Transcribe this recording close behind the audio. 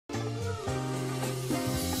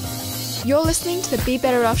You're listening to the Be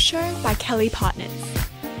Better Off Show by Kelly Partners.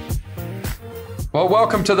 Well,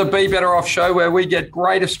 welcome to the Be Better Off Show, where we get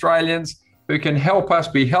great Australians who can help us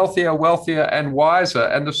be healthier, wealthier and wiser.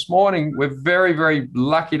 And this morning, we're very, very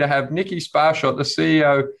lucky to have Nicky Sparshott, the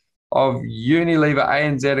CEO of Unilever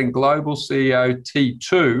ANZ and Global CEO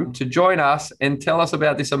T2, to join us and tell us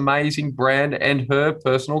about this amazing brand and her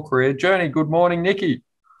personal career journey. Good morning, Nicky.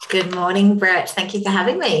 Good morning, Brett. Thank you for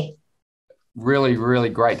having me. Really, really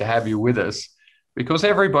great to have you with us because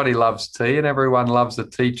everybody loves tea and everyone loves the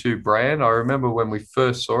T2 brand. I remember when we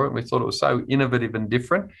first saw it and we thought it was so innovative and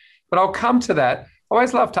different, but I'll come to that. I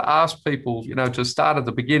always love to ask people, to start at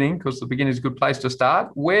the beginning because the beginning is a good place to start.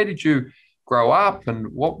 Where did you grow up and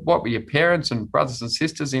what were your parents and brothers and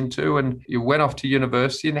sisters into? And you went off to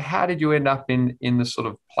university, and how did you end up in the sort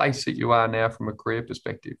of place that you are now from a career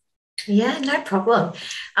perspective? Yeah, no problem.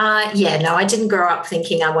 I didn't grow up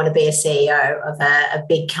thinking I want to be a CEO of a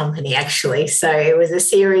big company, actually. So it was a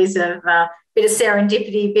series of bit of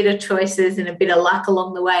serendipity, bit of choices and a bit of luck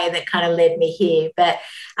along the way that kind of led me here. But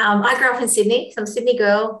I grew up in Sydney. So I'm a Sydney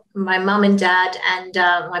girl. My mum and dad and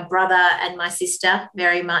my brother and my sister,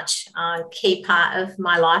 very much a key part of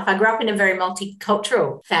my life. I grew up in a very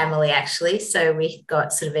multicultural family, actually. So we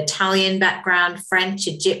got sort of Italian background, French,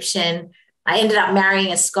 Egyptian. I ended up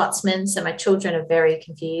marrying a Scotsman, so my children are very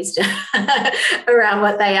confused around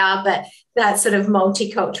what they are, but that sort of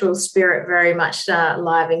multicultural spirit very much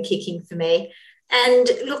live and kicking for me. And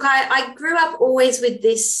look, I grew up always with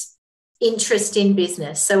this interest in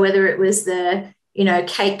business. So whether it was the,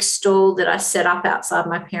 cake stall that I set up outside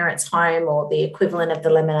my parents' home or the equivalent of the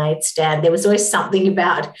lemonade stand, there was always something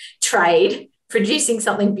about trade, producing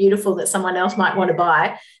something beautiful that someone else might want to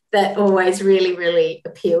buy, that always really, really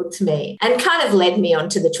appealed to me and kind of led me on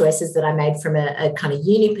to the choices that I made from a kind of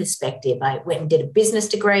uni perspective. I went and did a business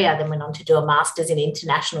degree. I then went on to do a master's in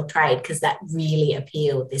international trade because that really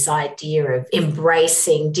appealed, this idea of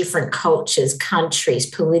embracing different cultures, countries,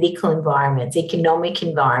 political environments, economic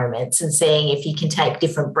environments, and seeing if you can take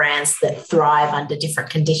different brands that thrive under different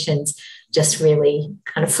conditions. Just really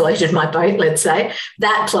kind of floated my boat, let's say.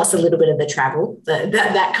 That plus a little bit of the travel,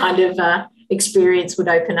 that kind of experience would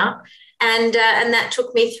open up. And that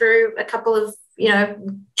took me through a couple of,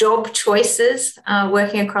 job choices,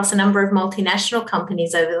 working across a number of multinational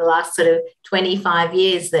companies over the last sort of 25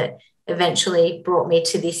 years that eventually brought me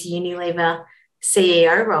to this Unilever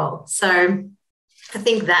CEO role. So I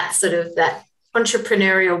think that sort of that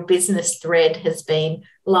entrepreneurial business thread has been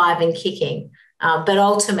live and kicking. But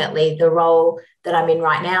ultimately, the role that I'm in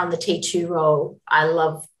right now, the T2 role, I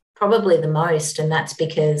love probably the most. And that's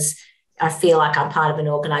because I feel like I'm part of an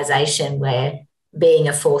organisation where being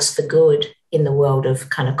a force for good in the world of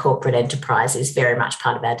kind of corporate enterprise is very much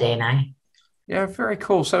part of our DNA. Yeah, very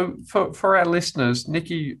cool. So for our listeners,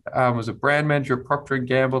 Nicky was a brand manager at Procter &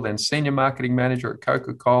 Gamble, then senior marketing manager at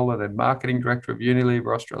Coca-Cola, then marketing director of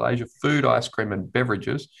Unilever Australasia, food, ice cream and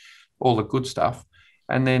beverages, all the good stuff,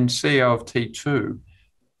 and then CEO of T2.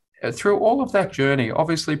 Through all of that journey,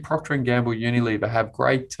 obviously Procter & Gamble, Unilever have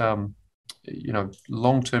great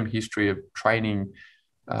long-term history of training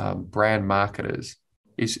brand marketers.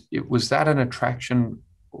 Was that an attraction?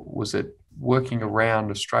 Was it working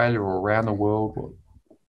around Australia or around the world?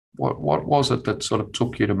 What was it that sort of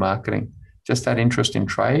took you to marketing? Just that interest in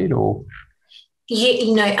trade, or?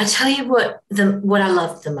 Yeah, I tell you what I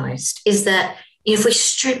love the most is that if we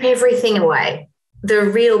strip everything away, the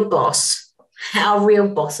real boss, our real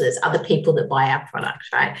bosses are the people that buy our product,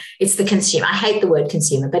 right? It's the consumer. I hate the word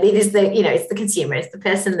consumer, but it is it's the consumer. It's the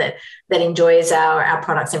person that enjoys our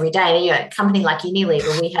products every day. And, a company like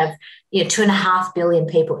Unilever, we have, 2.5 billion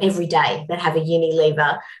people every day that have a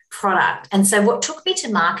Unilever product. And so what took me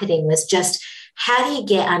to marketing was just, how do you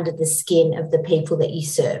get under the skin of the people that you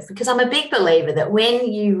serve? Because I'm a big believer that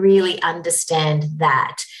when you really understand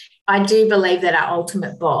that, I do believe that our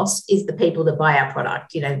ultimate boss is the people that buy our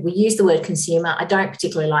product. We use the word consumer. I don't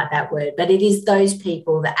particularly like that word, but it is those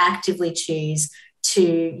people that actively choose to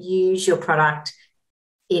use your product,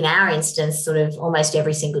 in our instance, sort of almost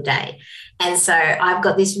every single day. And so I've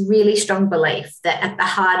got this really strong belief that at the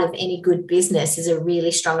heart of any good business is a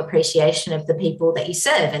really strong appreciation of the people that you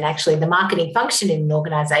serve. And actually the marketing function in an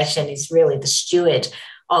organisation is really the steward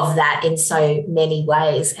of that in so many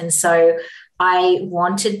ways. And so I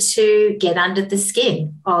wanted to get under the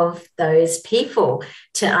skin of those people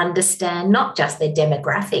to understand not just their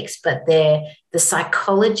demographics, but the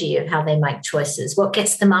psychology of how they make choices, what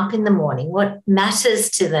gets them up in the morning, what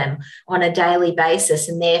matters to them on a daily basis,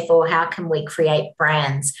 and therefore how can we create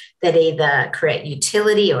brands that either create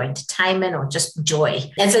utility or entertainment or just joy.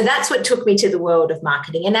 And so that's what took me to the world of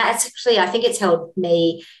marketing. And that's actually, I think it's held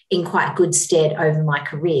me in quite good stead over my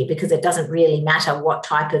career, because it doesn't really matter what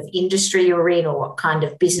type of industry you're in or what kind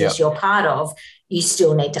of business you're part of. You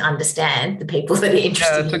still need to understand the people that are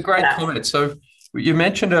interested. Yeah, it's a great comment. So you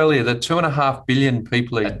mentioned earlier that 2.5 billion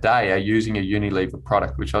people a day are using a Unilever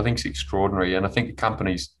product, which I think is extraordinary. And I think the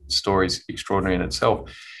company's story is extraordinary in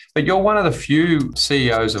itself. But you're one of the few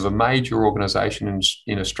CEOs of a major organisation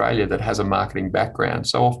in Australia that has a marketing background.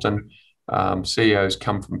 So often CEOs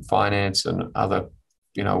come from finance and other,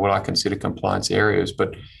 what I consider compliance areas.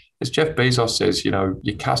 But as Jeff Bezos says, your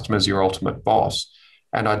customer's your ultimate boss.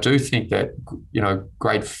 And I do think that,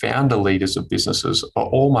 great founder leaders of businesses are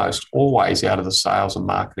almost always out of the sales and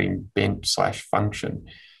marketing bent/function,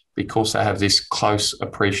 because they have this close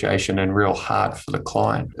appreciation and real heart for the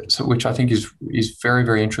client, so, which I think is very,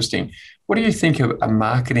 very interesting. What do you think of a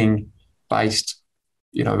marketing-based,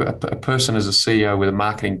 a person as a CEO with a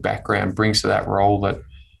marketing background brings to that role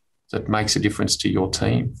that makes a difference to your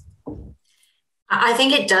team? I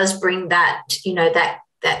think it does bring that,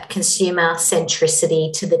 that consumer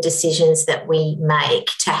centricity to the decisions that we make,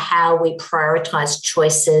 to how we prioritise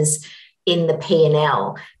choices in the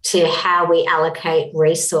P&L, to how we allocate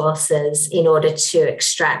resources in order to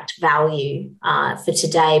extract value for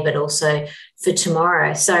today, but also for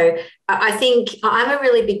tomorrow. So I think I'm a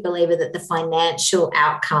really big believer that the financial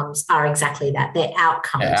outcomes are exactly that. They're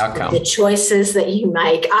outcomes. The choices that you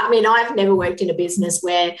make. I mean, I've never worked in a business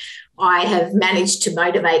where I have managed to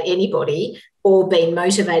motivate anybody or been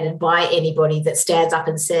motivated by anybody that stands up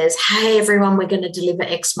and says, hey, everyone, we're going to deliver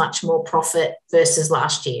X much more profit versus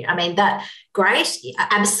last year. I mean, that great.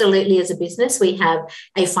 Absolutely, as a business, we have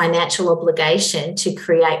a financial obligation to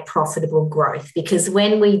create profitable growth, because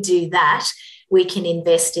when we do that, we can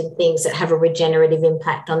invest in things that have a regenerative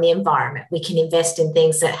impact on the environment. We can invest in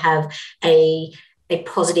things that have a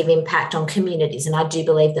positive impact on communities. And I do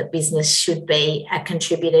believe that business should be a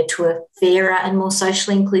contributor to a fairer and more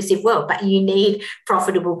socially inclusive world. But you need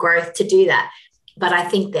profitable growth to do that. But I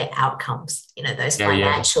think they're outcomes. Those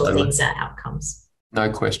financial things are outcomes. No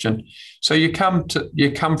question. So you come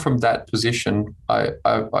from that position.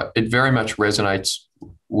 It very much resonates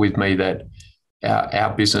with me that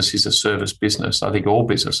our business is a service business. I think all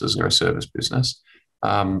businesses are a service business.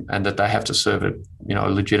 And that they have to serve a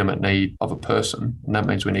legitimate need of a person. And that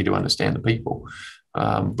means we need to understand the people,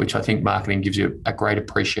 which I think marketing gives you a great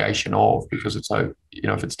appreciation of, because it's so,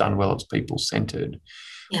 if it's done well, it's people-centered.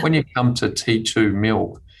 Yeah. When you come to T2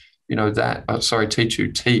 Milk,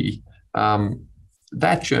 T2 Tea,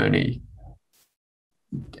 that journey,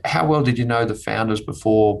 how well did you know the founders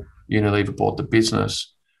before Unilever bought the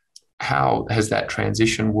business? How has that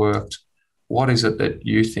transition worked? What is it that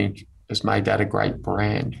you think has made that a great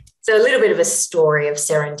brand? So a little bit of a story of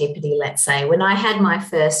serendipity, let's say. When I had my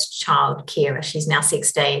first child, Kira, she's now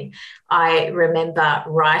 16, I remember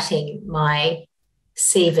writing my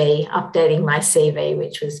CV, updating my CV,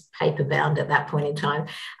 which was paper bound at that point in time,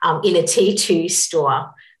 in a T2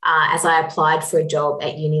 store as I applied for a job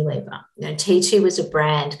at Unilever. T2 was a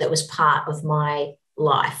brand that was part of my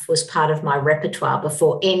life, was part of my repertoire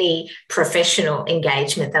before any professional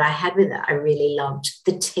engagement that I had with it. I really loved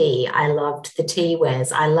the tea. I loved the tea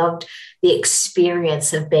wares. I loved the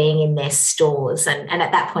experience of being in their stores. And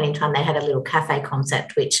at that point in time, they had a little cafe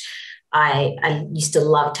concept, which I used to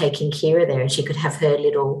love taking Kira there, and she could have her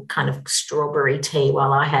little kind of strawberry tea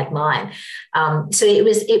while I had mine. So it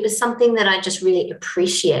was something that I just really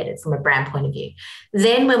appreciated from a brand point of view.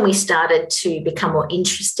 Then when we started to become more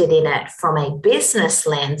interested in it from a business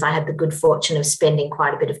lens, I had the good fortune of spending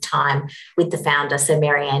quite a bit of time with the founder, so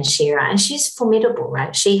Marianne Shearer, and she's formidable,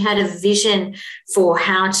 right? She had a vision for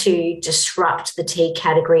how to disrupt the tea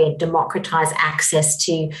category and democratize access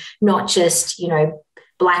to not just,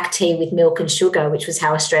 black tea with milk and sugar, which was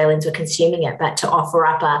how Australians were consuming it, but to offer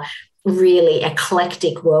up a really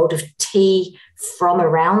eclectic world of tea from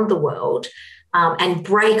around the world, and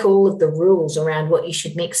break all of the rules around what you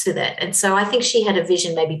should mix with it. And so I think she had a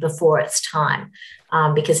vision maybe before its time,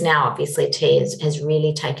 because now obviously tea has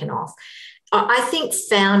really taken off. I think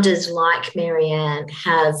founders like Marianne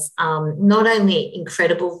have not only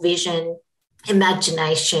incredible vision,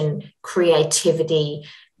 imagination, creativity.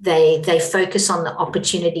 They focus on the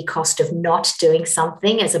opportunity cost of not doing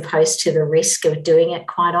something as opposed to the risk of doing it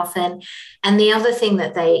quite often. And the other thing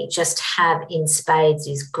that they just have in spades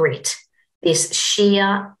is grit, this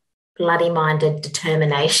sheer bloody-minded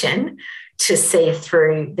determination to see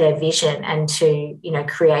through their vision and to,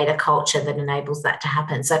 create a culture that enables that to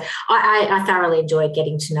happen. So I thoroughly enjoyed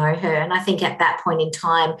getting to know her. And I think at that point in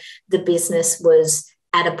time, the business was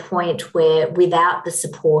at a point where, without the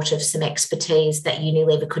support of some expertise that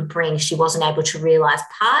Unilever could bring, she wasn't able to realise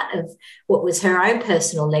part of what was her own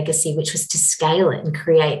personal legacy, which was to scale it and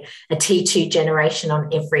create a T2 generation on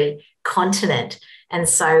every continent. And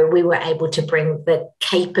so we were able to bring the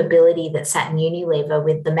capability that sat in Unilever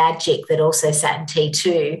with the magic that also sat in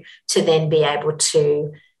T2 to then be able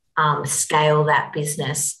to scale that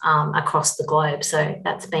business across the globe. So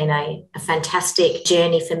that's been a fantastic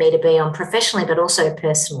journey for me to be on professionally, but also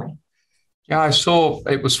personally. Yeah,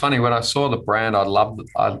 it was funny when I saw the brand, I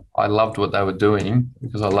loved what they were doing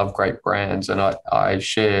because I love great brands, and I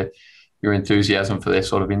share your enthusiasm for their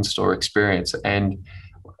sort of in-store experience. And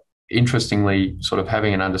interestingly, sort of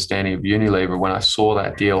having an understanding of Unilever, when I saw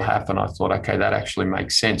that deal happen, I thought, okay, that actually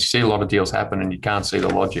makes sense. You see a lot of deals happen and you can't see the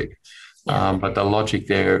logic. Yeah. But the logic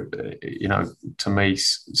there, to me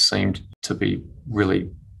seemed to be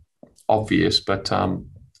really obvious. But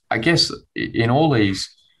I guess in all these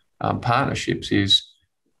partnerships is,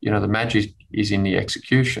 the magic is in the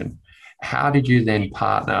execution. How did you then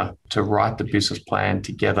partner to write the business plan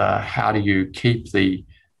together? How do you keep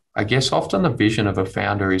I guess often the vision of a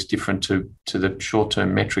founder is different to the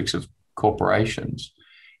short-term metrics of corporations.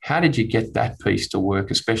 How did you get that piece to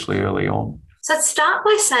work, especially early on? So I'd start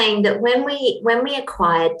by saying that when we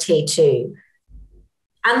acquired T2,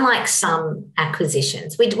 unlike some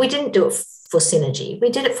acquisitions, we didn't do it for synergy.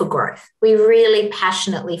 We did it for growth. We really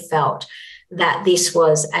passionately felt that this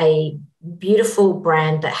was a beautiful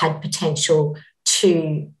brand that had potential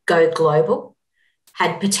to go global,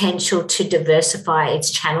 had potential to diversify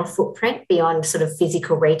its channel footprint beyond sort of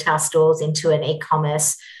physical retail stores into an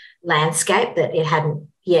e-commerce landscape that it hadn't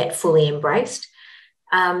yet fully embraced.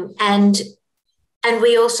 And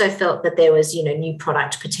we also felt that there was, new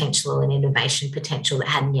product potential and innovation potential that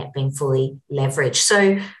hadn't yet been fully leveraged.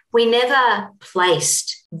 So we never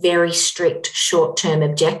placed very strict short-term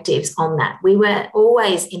objectives on that. We were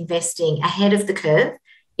always investing ahead of the curve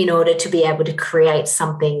in order to be able to create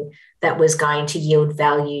something that was going to yield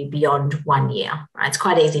value beyond 1 year. Right? It's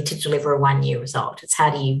quite easy to deliver a 1 year result. It's how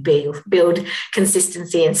do you build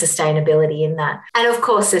consistency and sustainability in that. And of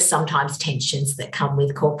course, there's sometimes tensions that come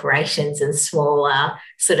with corporations and smaller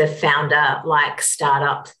sort of founder-like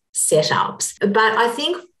startup setups. But I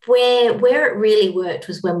think where it really worked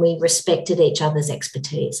was when we respected each other's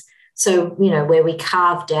expertise. So, where we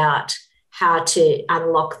carved out how to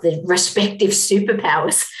unlock the respective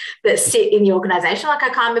superpowers that sit in the organisation. Like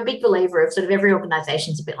I'm a big believer of sort of every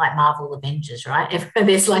organisation is a bit like Marvel Avengers, right?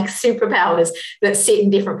 There's like superpowers that sit in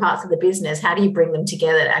different parts of the business. How do you bring them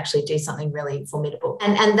together to actually do something really formidable?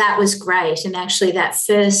 And that was great. And actually that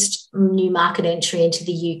first new market entry into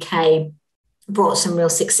the UK brought some real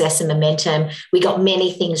success and momentum. We got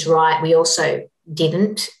many things right. We also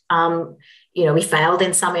didn't. We failed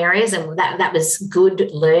in some areas, and that was good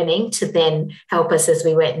learning to then help us as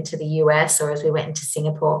we went into the US or as we went into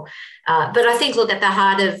Singapore. But I think, look, at the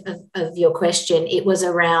heart of your question, it was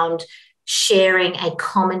around sharing a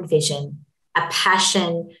common vision, a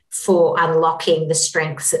passion for unlocking the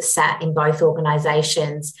strengths that sat in both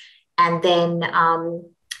organisations. And then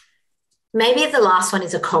maybe the last one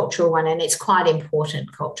is a cultural one, and it's quite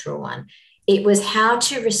important cultural one. It was how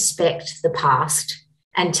to respect the past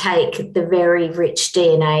and take the very rich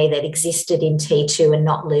DNA that existed in T2 and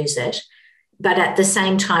not lose it, but at the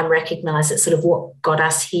same time recognise that sort of what got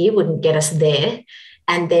us here wouldn't get us there,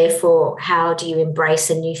 and therefore how do you embrace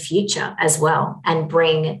a new future as well and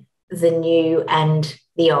bring the new and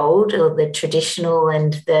the old, or the traditional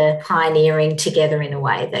and the pioneering, together in a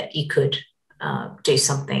way that you could do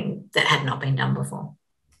something that had not been done before.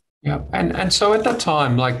 Yeah, and so at that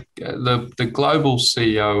time, like the global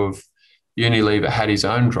CEO of Unilever had his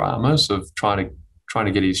own dramas of trying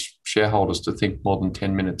to get his shareholders to think more than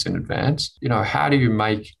 10 minutes in advance. How do you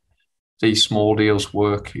make these small deals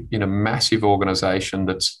work in a massive organisation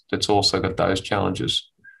that's also got those challenges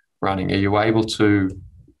running? Are you able to?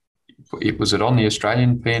 Was it on the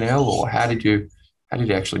Australian P&L, or how did you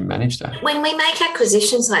actually manage that? When we make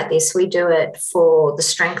acquisitions like this, we do it for the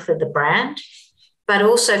strength of the brand, but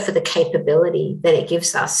also for the capability that it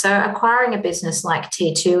gives us. So acquiring a business like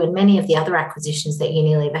T2 and many of the other acquisitions that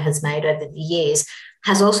Unilever has made over the years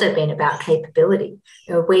has also been about capability.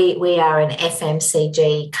 We are an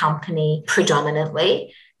FMCG company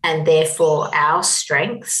predominantly, and therefore our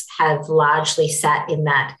strengths have largely sat in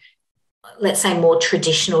that, let's say, more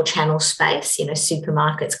traditional channel space,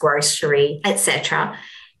 supermarkets, grocery, etc.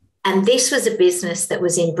 And this was a business that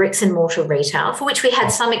was in bricks and mortar retail, for which we had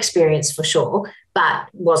some experience for sure, but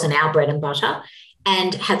wasn't our bread and butter,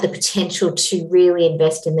 and had the potential to really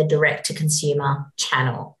invest in the direct-to-consumer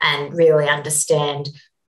channel and really understand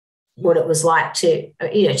what it was like to,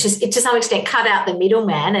 just to some extent cut out the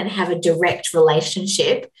middleman and have a direct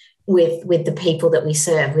relationship with the people that we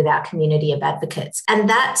serve, with our community of advocates. And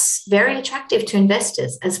that's very attractive to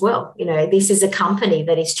investors as well. This is a company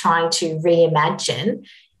that is trying to reimagine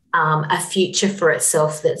a future for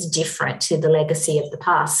itself that's different to the legacy of the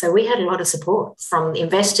past. So we had a lot of support from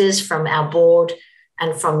investors, from our board,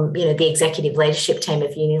 and from the executive leadership team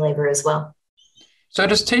of Unilever as well. So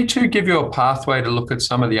does T2 give you a pathway to look at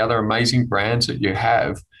some of the other amazing brands that you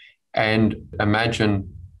have and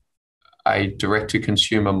imagine a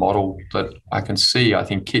direct-to-consumer model that I can see? I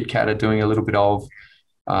think Kit Kat are doing a little bit of.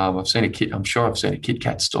 I'm sure I've seen a Kit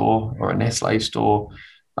Kat store or a Nestle store.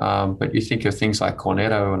 But you think of things like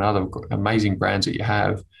Cornetto and other amazing brands that you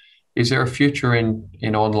have. Is there a future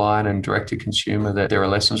in online and direct-to-consumer that there are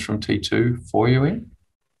lessons from T2 for you in?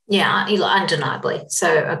 Yeah, undeniably.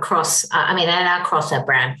 So across our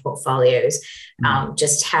brand portfolios,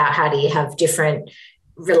 just how do you have different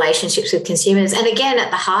relationships with consumers? And again,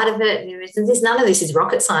 at the heart of it, none of this is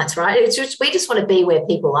rocket science, right? It's just, we just want to be where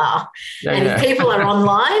people are. If people are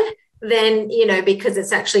online, then, because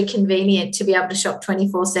it's actually convenient to be able to shop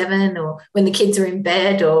 24/7, or when the kids are in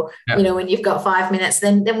bed, or, when you've got 5 minutes,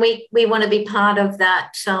 then we want to be part of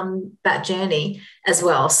that journey as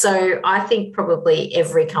well. So I think probably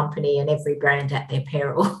every company and every brand at their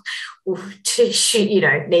peril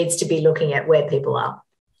needs to be looking at where people are.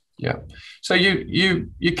 Yeah. So you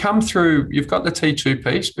come through, you've got the T2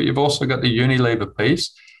 piece, but you've also got the Unilever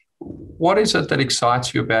piece. What is it that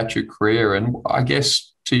excites you about your career? And I guess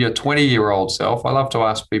to your 20-year-old self, I love to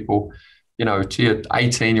ask people, to your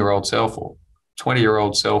 18-year-old self or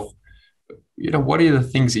 20-year-old self, what are the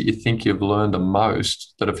things that you think you've learned the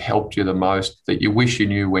most, that have helped you the most, that you wish you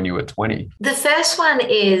knew when you were 20? The first one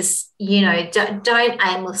is, don't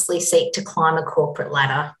aimlessly seek to climb a corporate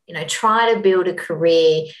ladder. Try to build a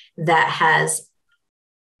career that has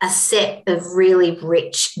a set of really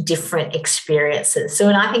rich, different experiences. So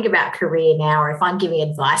when I think about career now, or if I'm giving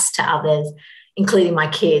advice to others, including my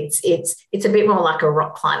kids, it's a bit more like a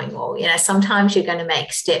rock climbing wall. Sometimes you're going to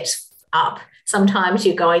make steps up. Sometimes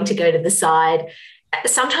you're going to go to the side.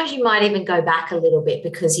 Sometimes you might even go back a little bit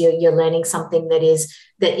because you're learning something that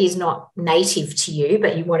is not native to you,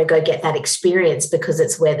 but you want to go get that experience because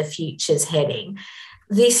it's where the future's heading.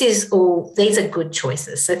 These are good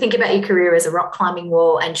choices. So think about your career as a rock climbing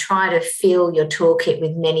wall and try to fill your toolkit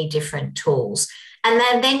with many different tools. And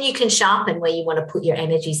then you can sharpen where you want to put your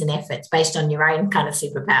energies and efforts based on your own kind of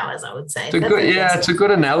superpowers, I would say. It's a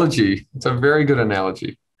good analogy. It's a very good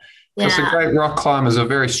analogy. Because the great rock climbers are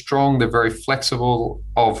very strong, they're very flexible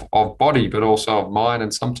of body, but also of mind.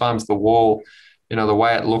 And sometimes the wall, the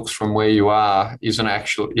way it looks from where you are isn't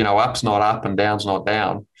actually, up's not up and down's not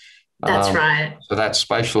down. That's right. So that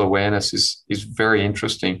spatial awareness is very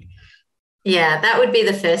interesting. Yeah, that would be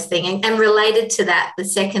the first thing. And related to that, the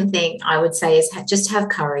second thing I would say is just have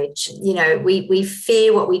courage. We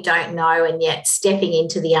fear what we don't know, and yet stepping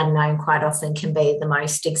into the unknown quite often can be the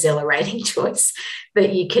most exhilarating choice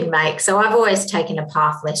that you can make. So I've always taken a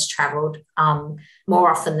path less travelled, more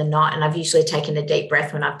often than not. And I've usually taken a deep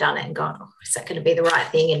breath when I've done it and gone, oh, is that going to be the right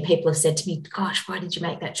thing? And people have said to me, gosh, why did you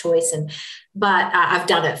make that choice? But I've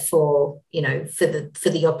done it for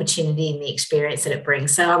the opportunity and the experience that it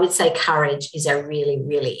brings. So I would say courage is a really,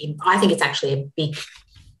 really, I think it's actually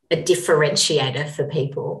a differentiator for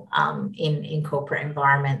people in corporate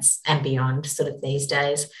environments and beyond sort of these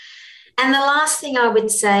days. And the last thing I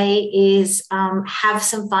would say is have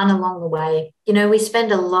some fun along the way. We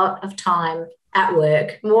spend a lot of time at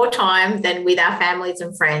work, more time than with our families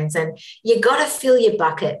and friends. And you got to fill your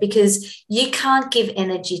bucket, because you can't give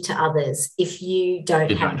energy to others if you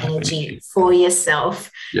don't have energy for yourself.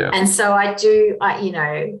 Yeah. And so I don't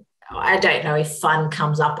know if fun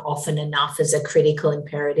comes up often enough as a critical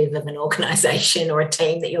imperative of an organisation or a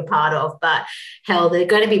team that you're part of. But hell, there are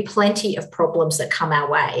going to be plenty of problems that come our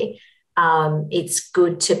way. It's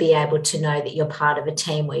good to be able to know that you're part of a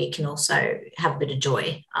team where you can also have a bit of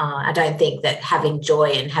joy. I don't think that having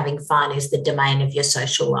joy and having fun is the domain of your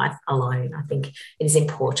social life alone. I think it is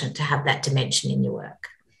important to have that dimension in your work.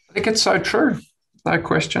 I think it's so true. No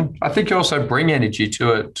question. I think you also bring energy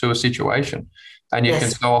to a situation, and you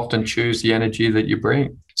can so often choose the energy that you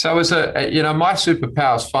bring. So my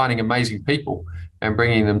superpower is finding amazing people and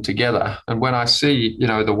bringing them together. And when I see,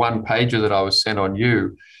 the one pager that I was sent on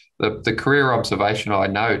you, the career observation I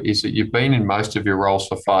note is that you've been in most of your roles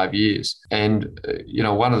for 5 years. And,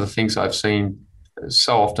 one of the things I've seen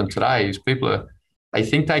so often today is they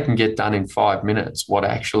think they can get done in 5 minutes what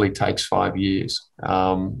actually takes 5 years.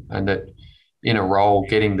 And that in a role,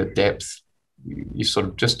 getting the depth, you sort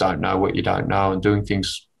of just don't know what you don't know, and doing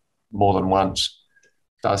things more than once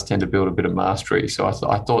does tend to build a bit of mastery. So I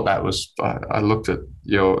thought that was, I looked at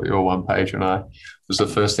your one page and it was the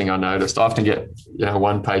first thing I noticed. I often get,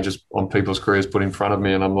 one pages on people's careers put in front of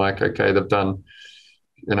me and I'm like, okay, they've done,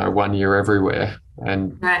 1 year everywhere.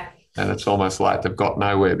 And Right. and it's almost like they've got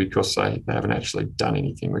nowhere because they haven't actually done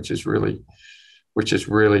anything, which is really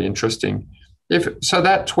interesting. So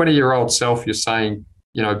that 20-year-old self, you're saying,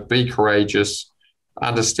 be courageous,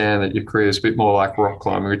 understand that your career is a bit more like rock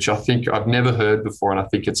climbing, which I think I've never heard before. And I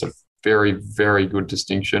think it's a very, very good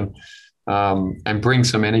distinction, and bring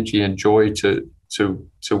some energy and joy to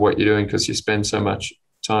what you're doing because you spend so much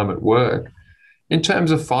time at work. In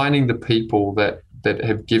terms of finding the people that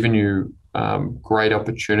have given you great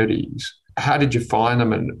opportunities, how did you find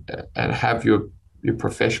them, and have your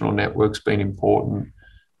professional networks been important?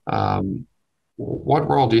 What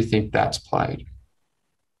role do you think that's played?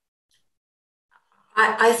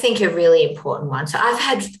 I think a really important one. So I've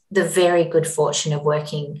had the very good fortune of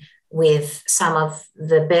working with some of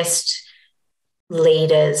the best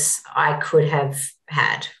leaders I could have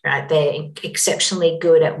had, right? They're exceptionally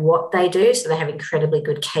good at what they do. So they have incredibly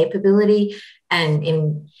good capability and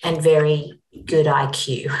very good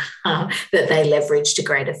IQ that they leverage to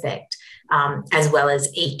great effect, as well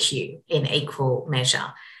as EQ in equal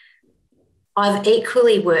measure. I've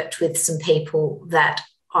equally worked with some people that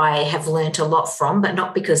I have learnt a lot from, but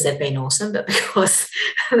not because they've been awesome, but because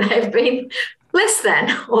they've been less than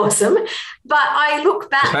awesome. But I look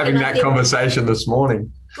back. I was having that conversation this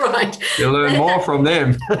morning. Right. You learn more from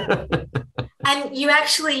them. And you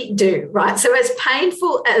actually do, right? So as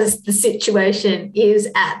painful as the situation is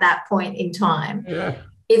at that point in time,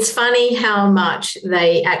 It's funny how much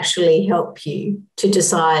they actually help you to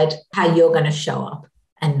decide how you're going to show up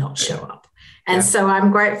and not show up. And so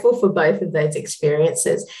I'm grateful for both of those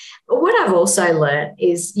experiences. But what I've also learned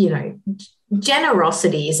is,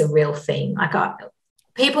 generosity is a real thing.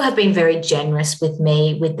 People have been very generous with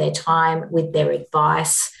me, with their time, with their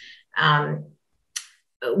advice,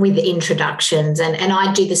 with introductions, and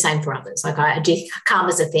I do the same for others. I do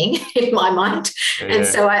karma's a thing in my mind. And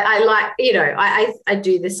so I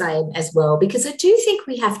do the same as well, because I do think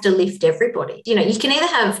we have to lift everybody. You can either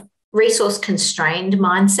have resource constrained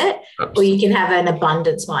mindset or you can have an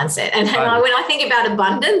abundance mindset. And when I think about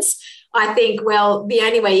abundance, I think, well, the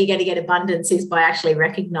only way you're going to get abundance is by actually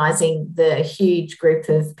recognizing the huge group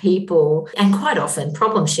of people, and quite often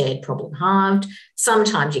problem shared, problem halved.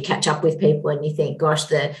 Sometimes you catch up with people and you think, gosh,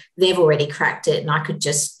 they've already cracked it and I could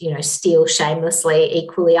just, steal shamelessly.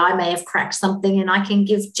 Equally, I may have cracked something and I can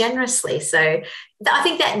give generously. So I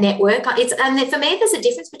think that network, and for me, there's a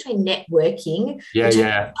difference between networking, which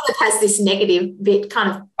kind of has this negative bit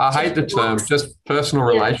kind of. I hate the term, just personal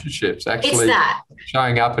relationships, actually. It's that.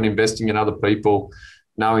 Showing up and investing in other people,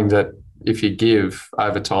 knowing that if you give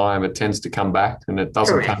over time, it tends to come back, and it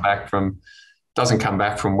doesn't come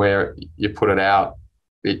back from where you put it out.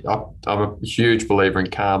 I'm a huge believer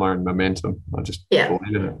in karma and momentum. I just believe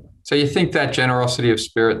in it. So you think that generosity of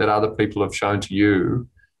spirit that other people have shown to you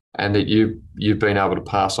and that you've been able to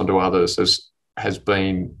pass on to others has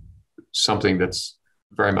been something that's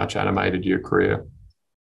very much animated your career?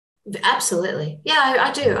 Absolutely. Yeah,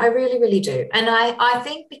 I do. I really, really do. And I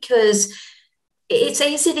think because it's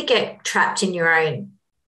easy to get trapped in your own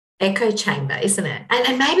echo chamber, isn't it?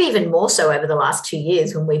 And maybe even more so over the last 2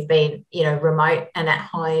 years when we've been, remote and at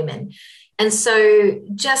home. And so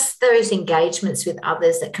just those engagements with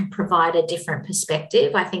others that can provide a different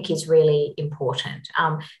perspective, I think is really important.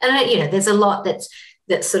 And, there's a lot that's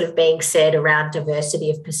sort of being said around diversity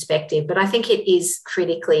of perspective, but I think it is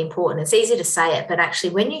critically important. It's easy to say it, but actually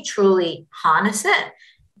when you truly harness it,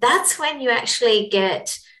 that's when you actually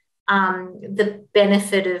get the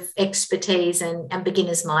benefit of expertise and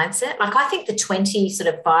beginner's mindset. I think the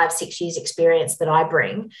 5-6 years experience that I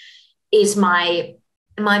bring is my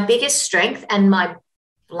biggest strength and my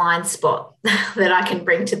blind spot that I can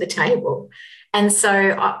bring to the table. And so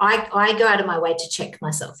I go out of my way to check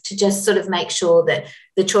myself, to just sort of make sure that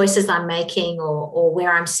the choices I'm making or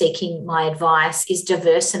where I'm seeking my advice is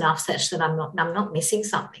diverse enough such that I'm not missing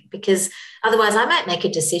something, because otherwise I might make a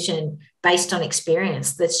decision based on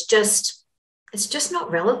experience it's just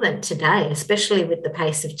not relevant today, especially with the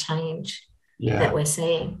pace of change that we're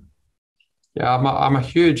seeing. Yeah, I'm a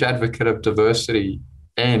huge advocate of diversity,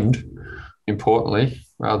 and importantly,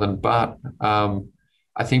 rather than but.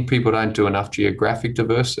 I think people don't do enough geographic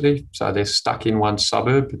diversity. So they're stuck in one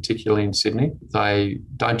suburb, particularly in Sydney. They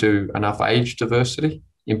don't do enough age diversity.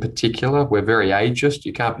 In particular, we're very ageist.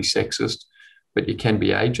 You can't be sexist, but you can be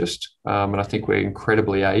ageist. And I think we're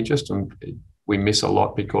incredibly ageist and we miss a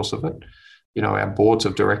lot because of it. Our boards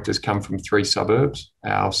of directors come from 3 suburbs.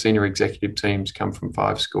 Our senior executive teams come from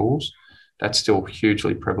 5 schools. That's still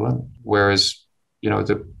hugely prevalent. Whereas,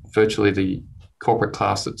 virtually the corporate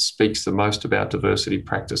class that speaks the most about diversity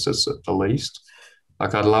practices at the least.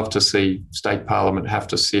 Like, I'd love to see state parliament have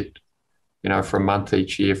to sit, for a month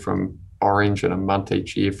each year from Orange and a month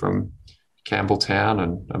each year from Campbelltown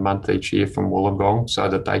and a month each year from Wollongong, so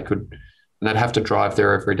that they'd have to drive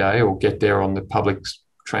there every day or get there on the public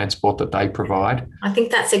transport that they provide. I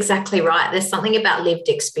think that's exactly right. There's something about lived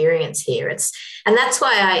experience here. And that's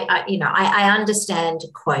why I understand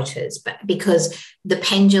quotas, but because the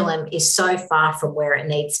pendulum is so far from where it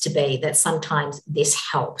needs to be that sometimes this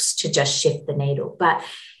helps to just shift the needle. But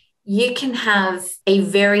you can have a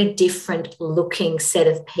very different looking set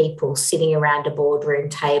of people sitting around a boardroom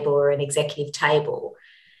table or an executive table,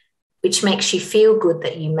 which makes you feel good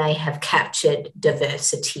that you may have captured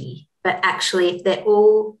diversity. But actually, if they're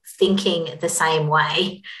all thinking the same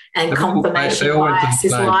way and confirmation bias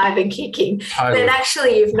is live and kicking, then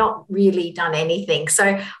actually you've not really done anything. So,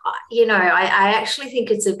 I actually think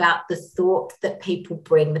it's about the thought that people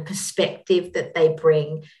bring, the perspective that they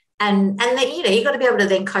bring, and that, you've got to be able to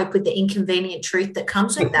then cope with the inconvenient truth that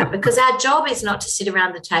comes with that, because our job is not to sit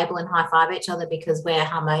around the table and high-five each other because we're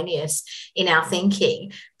harmonious in our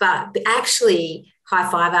thinking, but actually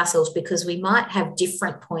high-five ourselves because we might have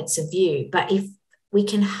different points of view. But if we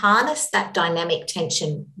can harness that dynamic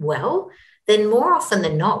tension well, then more often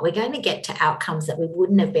than not, we're going to get to outcomes that we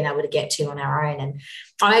wouldn't have been able to get to on our own. And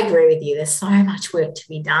I agree with you. There's so much work to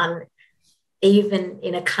be done, even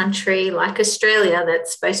in a country like Australia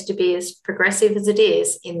that's supposed to be as progressive as it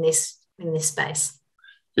is in this space.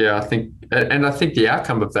 Yeah, I think the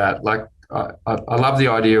outcome of that, like I love the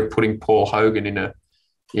idea of putting Paul Hogan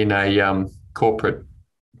in a corporate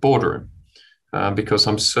boardroom, because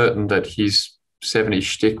I'm certain that his 70s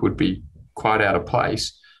shtick would be quite out of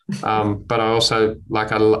place. But I also,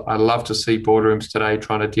 I love to see boardrooms today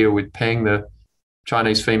trying to deal with Peng, the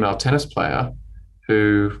Chinese female tennis player,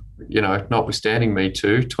 who, notwithstanding Me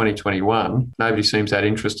Too, 2021, nobody seems that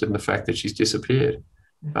interested in the fact that she's disappeared.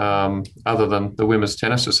 Other than the Women's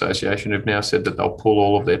Tennis Association, who've now said that they'll pull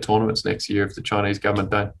all of their tournaments next year if the Chinese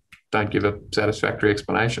government don't give a satisfactory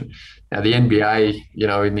explanation. Now, the NBA,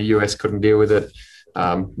 in the US couldn't deal with it.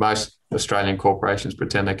 Most Australian corporations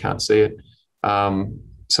pretend they can't see it.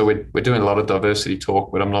 So we're doing a lot of diversity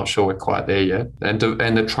talk, but I'm not sure we're quite there yet. And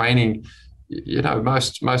the training,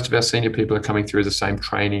 most of our senior people are coming through the same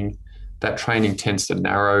training. That training tends to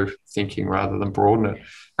narrow thinking rather than broaden it.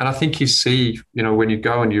 And I think you see, when you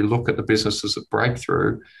go and you look at the businesses that break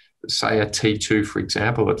through, say a T2, for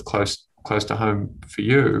example, that's close to home for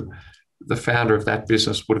you, the founder of that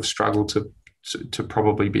business would have struggled to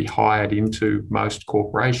probably be hired into most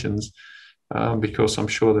corporations, because I'm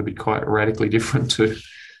sure they'd be quite radically different to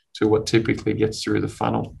what typically gets through the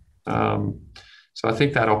funnel. So I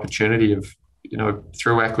think that opportunity of,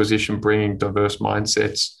 through acquisition, bringing diverse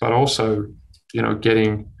mindsets, but also,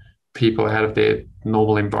 getting people out of their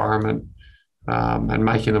normal environment, and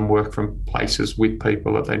making them work from places with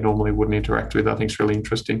people that they normally wouldn't interact with, I think is really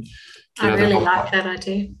interesting. I really like that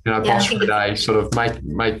idea. Boss for a day, sort of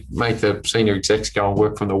make the senior execs go and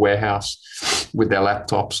work from the warehouse with their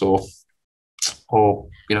laptops, or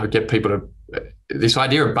get people to, this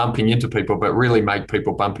idea of bumping into people, but really make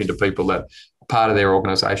people bump into people that are part of their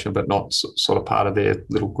organisation, but not sort of part of their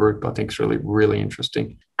little group, I think is really, really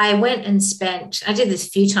interesting. I went and I did this a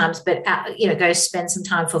few times, but, go spend some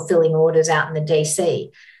time fulfilling orders out in the DC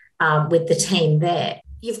with the team there.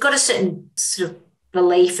 You've got a certain sort of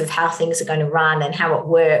belief of how things are going to run and how it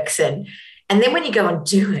works. And then when you go and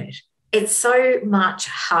do it, it's so much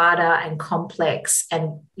harder and complex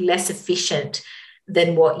and less efficient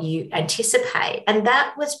than what you anticipate. And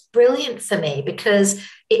that was brilliant for me because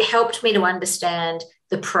it helped me to understand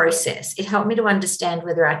the process. It helped me to understand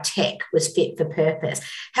whether our tech was fit for purpose.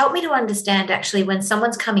 Helped me to understand actually when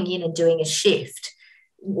someone's coming in and doing a shift,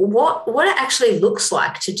 what it actually looks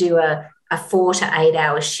like to do a 4 to 8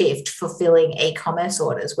 hour shift fulfilling e-commerce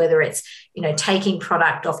orders, whether it's, taking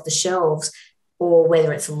product off the shelves or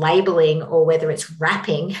whether it's labeling or whether it's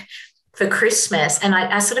wrapping for Christmas. And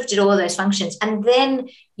I sort of did all of those functions. And then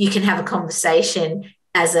you can have a conversation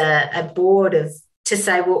as a board to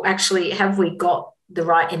say, well, actually, have we got the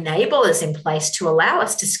right enablers in place to allow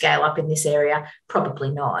us to scale up in this area? Probably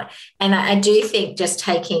not. And I do think just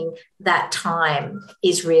taking that time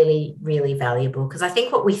is really, really valuable, because I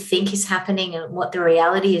think what we think is happening and what the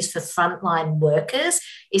reality is for frontline workers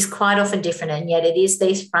is quite often different. And yet it is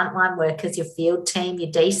these frontline workers, your field team,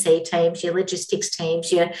 your DC teams, your logistics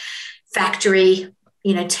teams, your factory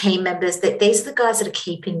team members, that these are the guys that are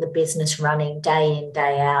keeping the business running day in,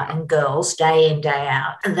 day out, and girls day in, day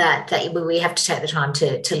out, that we have to take the time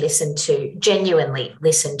to listen to, genuinely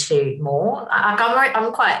listen to more.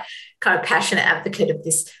 I'm quite kind of passionate advocate of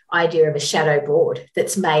this idea of a shadow board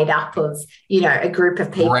that's made up of, a group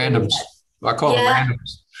of people. Randoms. I call them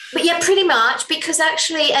randoms. But yeah, pretty much, because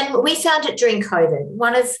actually, and we found it during COVID,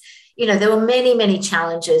 one of, there were many, many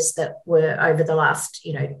challenges that were over the last,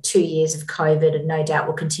 2 years of COVID, and no doubt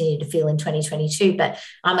will continue to feel in 2022. But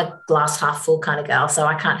I'm a glass half full kind of girl, so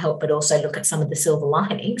I can't help but also look at some of the silver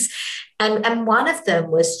linings. And one of them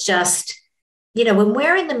was just, when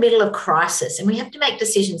we're in the middle of crisis and we have to make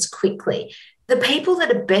decisions quickly, the people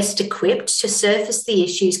that are best equipped to surface the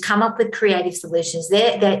issues, come up with creative solutions,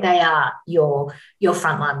 they are your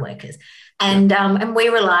frontline workers. And we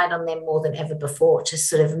relied on them more than ever before to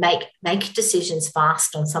sort of make decisions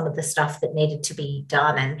fast on some of the stuff that needed to be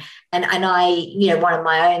done. And I, one of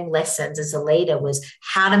my own lessons as a leader was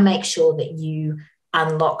how to make sure that you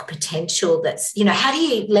unlock potential. That's, how do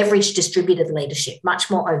you leverage distributed leadership much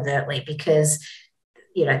more overtly? Because,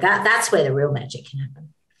 that's where the real magic can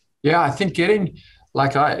happen. Yeah, I think getting,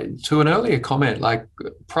 to an earlier comment,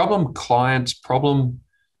 problem clients, problem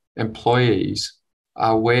employees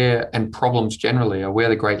are where, and problems generally are where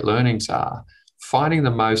the great learnings are. Finding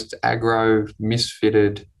the most aggro,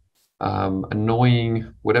 misfitted,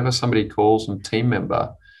 annoying, whatever somebody calls them, team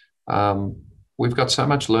member, we've got so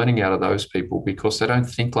much learning out of those people because they don't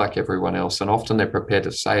think like everyone else, and often they're prepared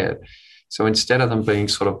to say it. So instead of them being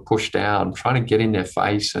sort of pushed down, trying to get in their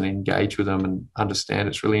face and engage with them and understand,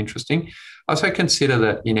 it's really interesting. I also consider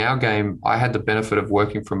that in our game, I had the benefit of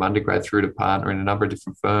working from undergrad through to partner in a number of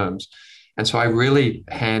different firms. And so I really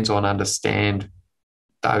hands-on understand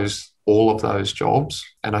all of those jobs.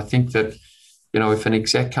 And I think that, if an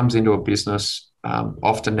exec comes into a business,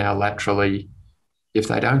 often now laterally, if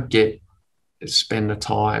they don't spend the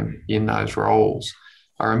time in those roles.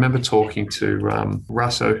 I remember talking to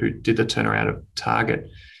Russo, who did the turnaround of Target,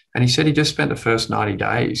 and he said he just spent the first 90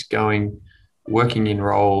 days working in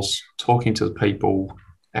roles, talking to the people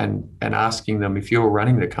and asking them, if you were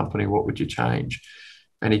running the company, what would you change?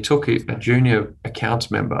 And he took a junior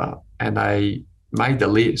accounts member and they made the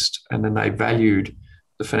list, and then they valued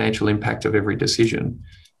the financial impact of every decision.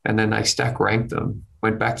 And then they stack ranked them,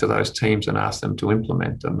 went back to those teams and asked them to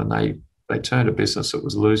implement them. And they turned a business that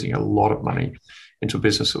was losing a lot of money into a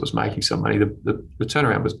business that was making some money. The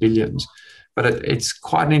turnaround was billions. But it's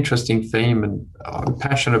quite an interesting theme, and I'm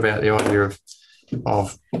passionate about the idea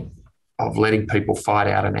of letting people fight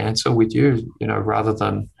out an answer with you, rather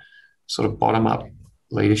than sort of bottom-up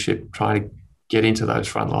leadership, trying to get into those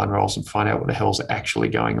frontline roles and find out what the hell's actually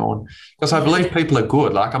going on. Because I believe people are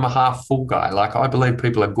good. I'm a half full guy. I believe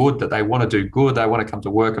people are good, that they want to do good. They want to come to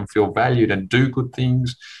work and feel valued and do good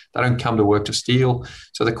things. They don't come to work to steal.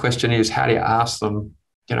 So the question is, how do you ask them,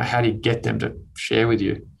 how do you get them to share with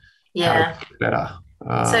you? Yeah. Better.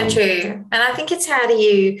 So true. And I think it's how do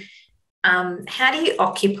you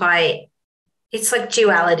occupy. It's like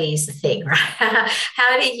duality is the thing, right?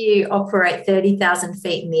 How do you operate 30,000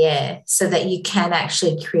 feet in the air so that you can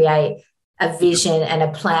actually create a vision and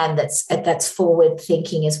a plan that's forward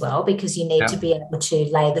thinking as well, because you need to be able to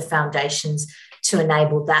lay the foundations to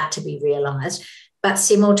enable that to be realised, but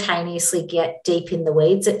simultaneously get deep in the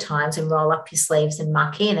weeds at times and roll up your sleeves and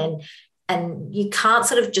muck in. And you can't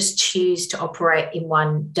sort of just choose to operate in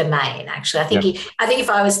one domain. Actually, I think if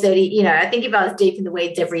I was 30, I think if I was deep in the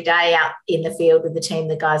weeds every day out in the field with the team,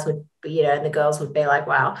 the guys would, and the girls would be like,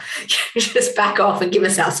 wow, just back off and give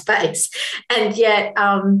us our space. And yet,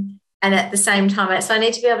 and at the same time, so I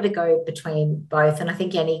need to be able to go between both. And I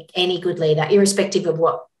think any good leader, irrespective of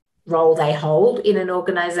what role they hold in an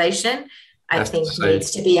organisation, I think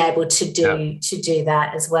needs to be able to do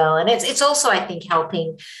that as well. And it's also, I think,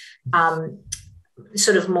 helping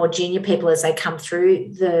sort of more junior people as they come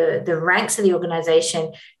through the ranks of the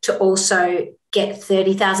organisation to also get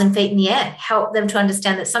 30,000 feet in the air, help them to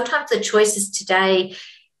understand that sometimes the choices today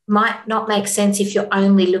might not make sense if you're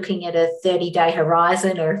only looking at a 30-day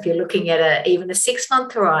horizon, or if you're looking at even a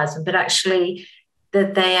 6-month horizon, but actually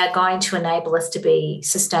that they are going to enable us to be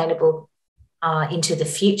sustainable into the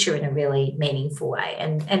future in a really meaningful way.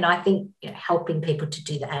 And I think helping people to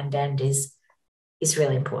do the and is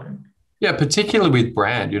really important. Yeah, particularly with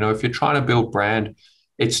brand. If you're trying to build brand,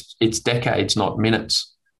 it's decades, not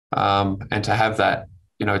minutes. And to have that,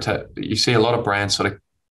 you see a lot of brands sort of,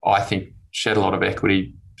 I think, shed a lot of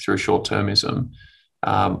equity through short-termism,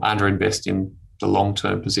 underinvest in the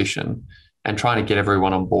long-term position, and trying to get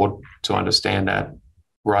everyone on board to understand that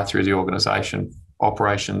right through the organisation,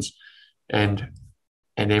 operations, and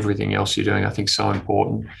and everything else you're doing, I think, is so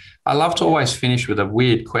important. I love to always finish with a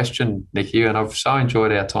weird question, Nicky, and I've so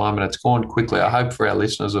enjoyed our time and it's gone quickly. I hope for our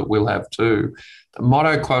listeners it will have too. The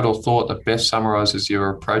motto, quote, or thought that best summarises your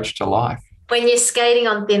approach to life. When you're skating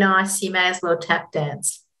on thin ice, you may as well tap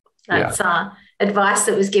dance. That's advice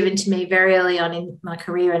that was given to me very early on in my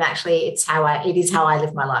career, and actually it is how I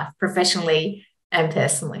live my life, professionally and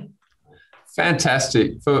personally.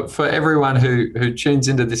 Fantastic. For everyone who tunes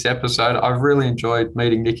into this episode, I've really enjoyed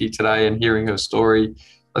meeting Nicky today and hearing her story.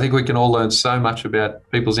 I think we can all learn so much about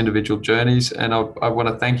people's individual journeys, and I want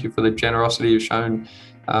to thank you for the generosity you've shown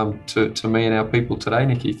to me and our people today,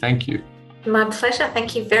 Nicky. Thank you. My pleasure.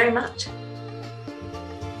 Thank you very much.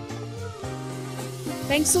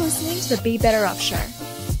 Thanks for listening to the Be Better Off Show.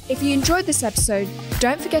 If you enjoyed this episode,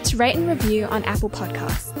 don't forget to rate and review on Apple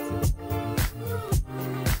Podcasts.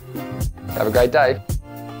 Have a great day.